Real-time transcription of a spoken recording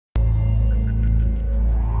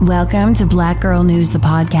Welcome to Black Girl News, the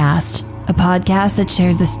podcast, a podcast that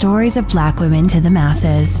shares the stories of Black women to the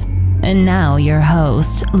masses. And now your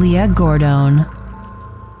host, Leah Gordon.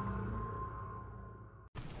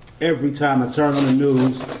 Every time I turn on the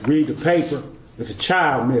news, read the paper, there's a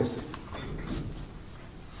child missing.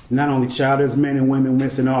 Not only child, there's men and women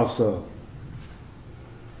missing also.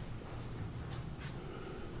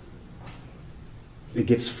 It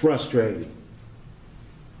gets frustrating.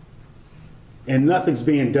 And nothing's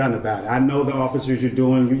being done about it. I know the officers you're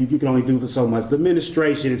doing, you can only do so much. The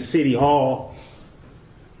administration at City Hall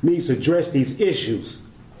needs to address these issues.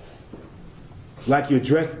 Like you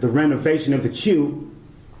addressed the renovation of the Q,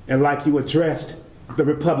 and like you addressed the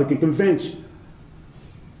Republican Convention.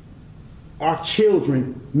 Our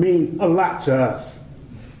children mean a lot to us.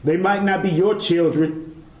 They might not be your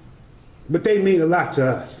children, but they mean a lot to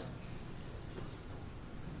us.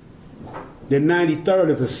 The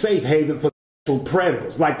 93rd is a safe haven for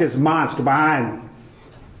predators like this monster behind me.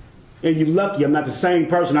 And you're lucky I'm not the same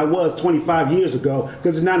person I was 25 years ago,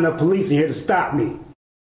 because there's not enough police in here to stop me.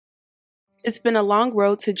 It's been a long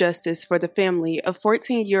road to justice for the family of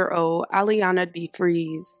 14-year-old Aliana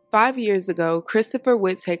DeFries. 5 years ago, Christopher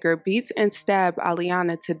Whittaker beat and stabbed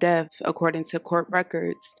Aliana to death, according to court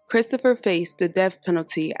records. Christopher faced the death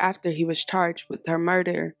penalty after he was charged with her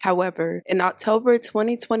murder. However, in October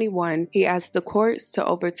 2021, he asked the courts to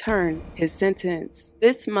overturn his sentence.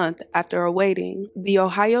 This month, after awaiting, the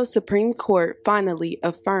Ohio Supreme Court finally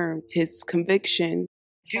affirmed his conviction.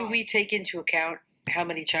 Do we take into account how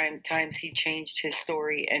many times he changed his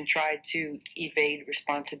story and tried to evade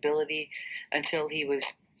responsibility until he was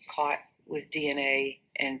caught with DNA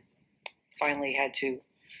and finally had to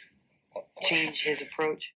change his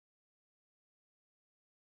approach?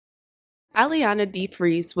 Aliana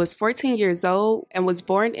DeFries was 14 years old and was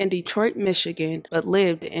born in Detroit, Michigan, but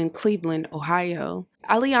lived in Cleveland, Ohio.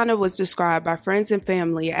 Aliana was described by friends and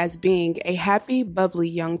family as being a happy, bubbly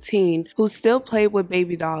young teen who still played with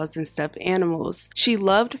baby dolls and stuffed animals. She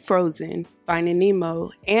loved Frozen, Finding Nemo,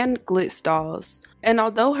 and Glitz dolls. And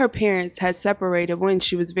although her parents had separated when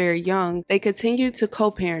she was very young, they continued to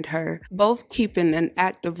co-parent her, both keeping an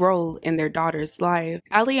active role in their daughter's life.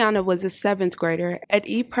 Aliana was a 7th grader at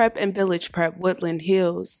E-Prep and Village Prep Woodland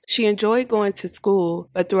Hills. She enjoyed going to school,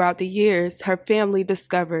 but throughout the years, her family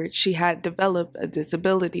discovered she had developed a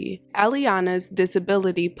disability. Aliana's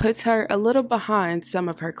disability puts her a little behind some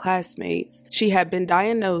of her classmates. She had been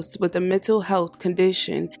diagnosed with a mental health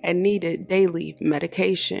condition and needed daily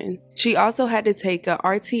medication. She also had to take a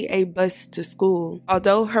RTA bus to school,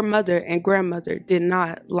 although her mother and grandmother did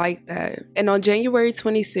not like that. And on January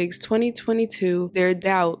 26, 2022, their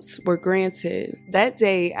doubts were granted. That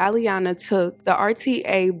day, Aliana took the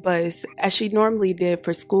RTA bus as she normally did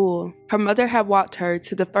for school. Her mother had walked her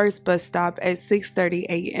to the first bus stop at 6:30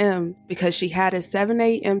 a.m. because she had a 7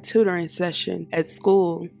 a.m. tutoring session at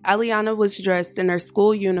school. Aliana was dressed in her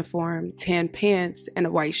school uniform, tan pants, and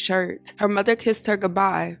a white shirt. Her mother kissed her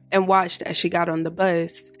goodbye and watched as she got on the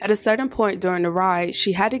bus. At a certain point during the ride,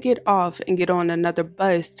 she had to get off and get on another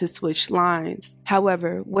bus to switch lines.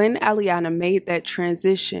 However, when Aliana made that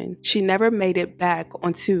transition, she never made it back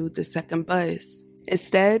onto the second bus.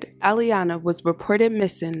 Instead, Aliana was reported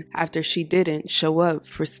missing after she didn't show up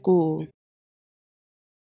for school.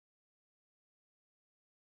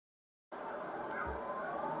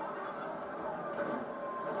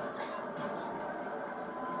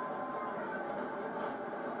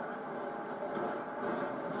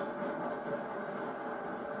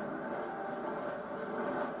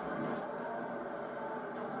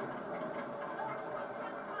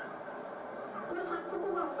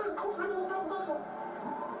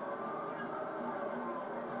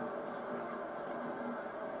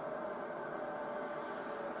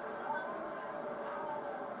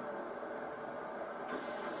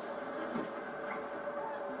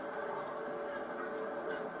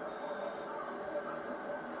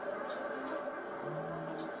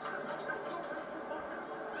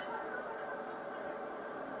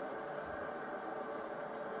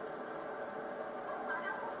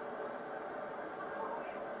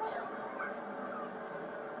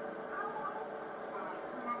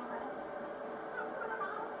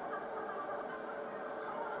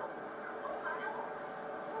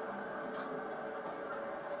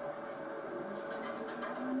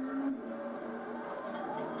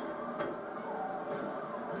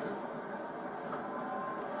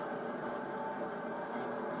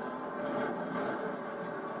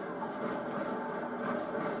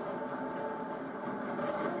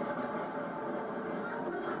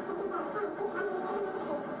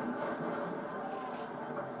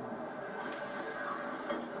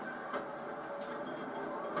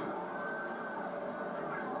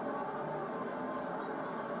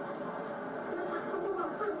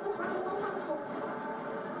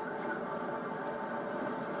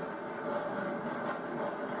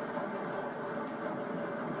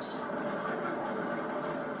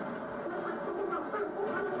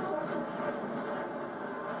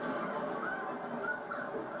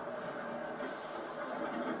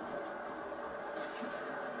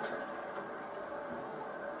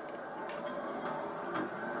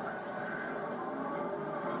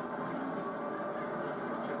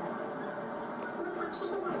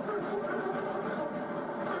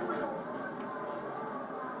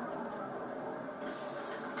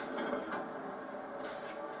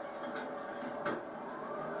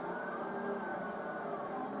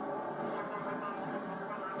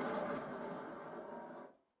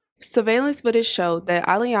 Surveillance footage showed that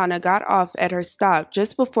Aliana got off at her stop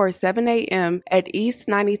just before 7 a.m. at East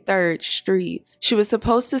 93rd Street. She was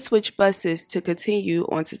supposed to switch buses to continue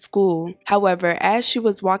on to school. However, as she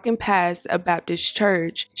was walking past a Baptist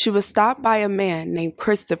church, she was stopped by a man named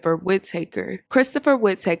Christopher Whittaker. Christopher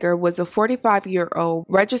Whittaker was a 45-year-old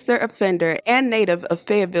registered offender and native of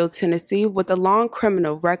Fayetteville, Tennessee, with a long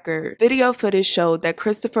criminal record. Video footage showed that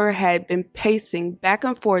Christopher had been pacing back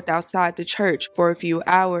and forth outside the church for a few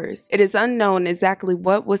hours. It is unknown exactly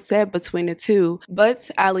what was said between the two,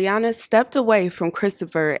 but Aliana stepped away from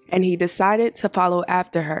Christopher and he decided to follow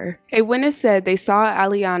after her. A witness said they saw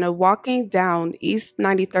Aliana walking down East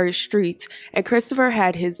 93rd Street and Christopher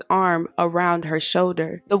had his arm around her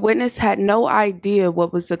shoulder. The witness had no idea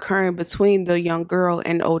what was occurring between the young girl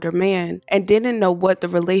and older man and didn't know what the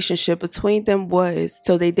relationship between them was,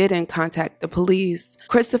 so they didn't contact the police.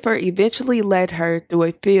 Christopher eventually led her through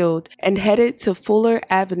a field and headed to Fuller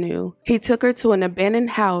Avenue. He took her to an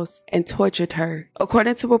abandoned house and tortured her.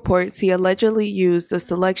 According to reports, he allegedly used a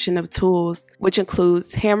selection of tools, which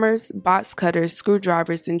includes hammers, box cutters,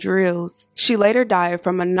 screwdrivers, and drills. She later died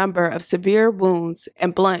from a number of severe wounds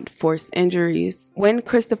and blunt force injuries. When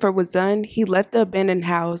Christopher was done, he left the abandoned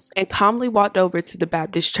house and calmly walked over to the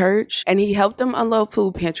Baptist church, and he helped them unload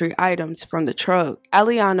food pantry items from the truck.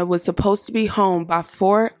 Aliana was supposed to be home by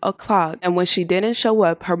 4 o'clock, and when she didn't show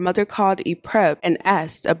up, her mother called ePrep and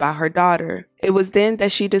asked about her daughter. It was then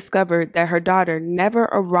that she discovered that her daughter never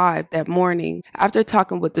arrived that morning. After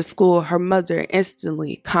talking with the school, her mother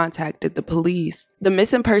instantly contacted the police. The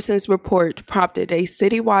missing persons report prompted a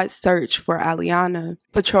citywide search for Aliana.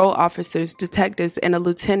 Patrol officers, detectives, and a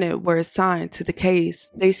lieutenant were assigned to the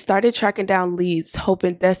case. They started tracking down leads,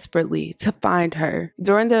 hoping desperately to find her.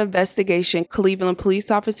 During the investigation, Cleveland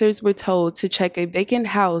police officers were told to check a vacant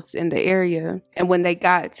house in the area, and when they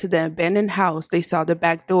got to the abandoned house, they saw the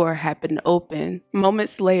back door had been opened.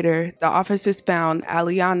 Moments later, the officers found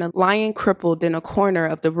Aliana lying crippled in a corner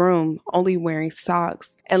of the room, only wearing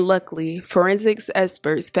socks, and luckily, forensics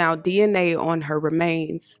experts found DNA on her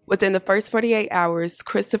remains. Within the first 48 hours,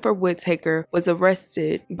 Christopher Whittaker was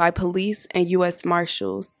arrested by police and U.S.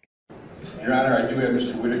 Marshals. Your Honor, I do have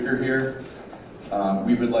Mr. Whittaker here.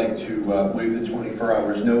 We would like to waive the 24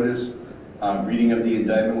 hours notice, reading of the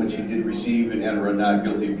indictment, which he did receive, and enter a not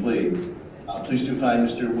guilty plea. Please do find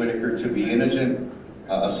Mr. Whittaker to be innocent,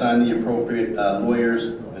 assign the appropriate lawyers,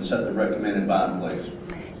 and set the recommended bond, please.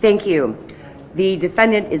 Thank you. The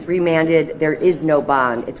defendant is remanded. There is no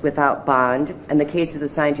bond. It's without bond. And the case is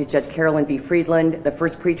assigned to Judge Carolyn B. Friedland. The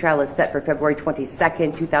first pretrial is set for February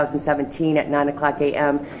 22nd, 2017 at 9 o'clock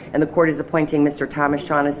a.m. And the court is appointing Mr. Thomas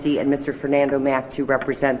Shaughnessy and Mr. Fernando Mack to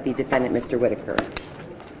represent the defendant, Mr. Whittaker.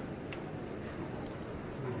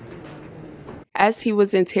 As he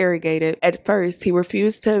was interrogated, at first he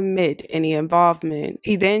refused to admit any involvement.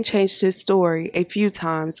 He then changed his story a few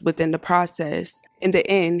times within the process. In the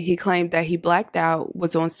end, he claimed that he blacked out,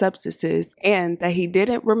 was on substances, and that he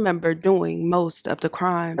didn't remember doing most of the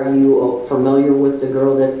crime. Are you familiar with the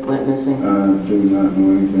girl that went missing? I do not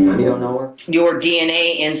know anything. You don't know her? Your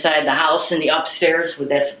DNA inside the house in the upstairs, would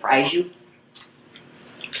that surprise you?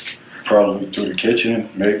 Probably through the kitchen,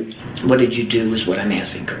 maybe. What did you do is what I'm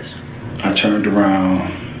asking, Chris. I turned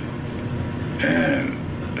around and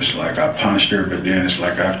it's like I punched her, but then it's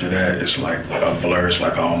like after that, it's like a blur. It's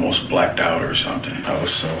like I almost blacked out or something. I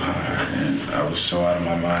was so high and I was so out of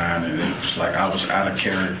my mind, and it was like I was out of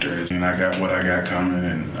character. And I got what I got coming,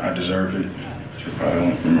 and I deserve it. I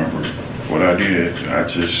don't remember what I did. I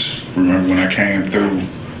just remember when I came through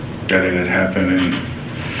that it had happened, and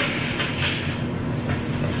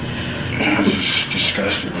I was just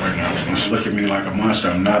disgusted right now. Look at me like a monster.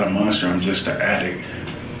 I'm not a monster. I'm just an addict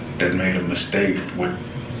that made a mistake. What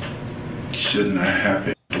shouldn't have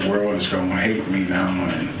happened. The world is going to hate me now,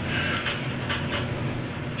 and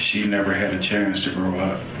she never had a chance to grow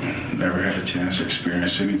up, never had a chance to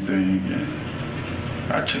experience anything, and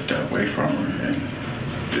I took that away from her, and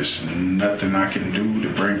there's nothing I can do to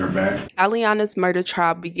bring her back. Aliana's murder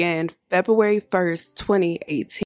trial began February 1st, 2018.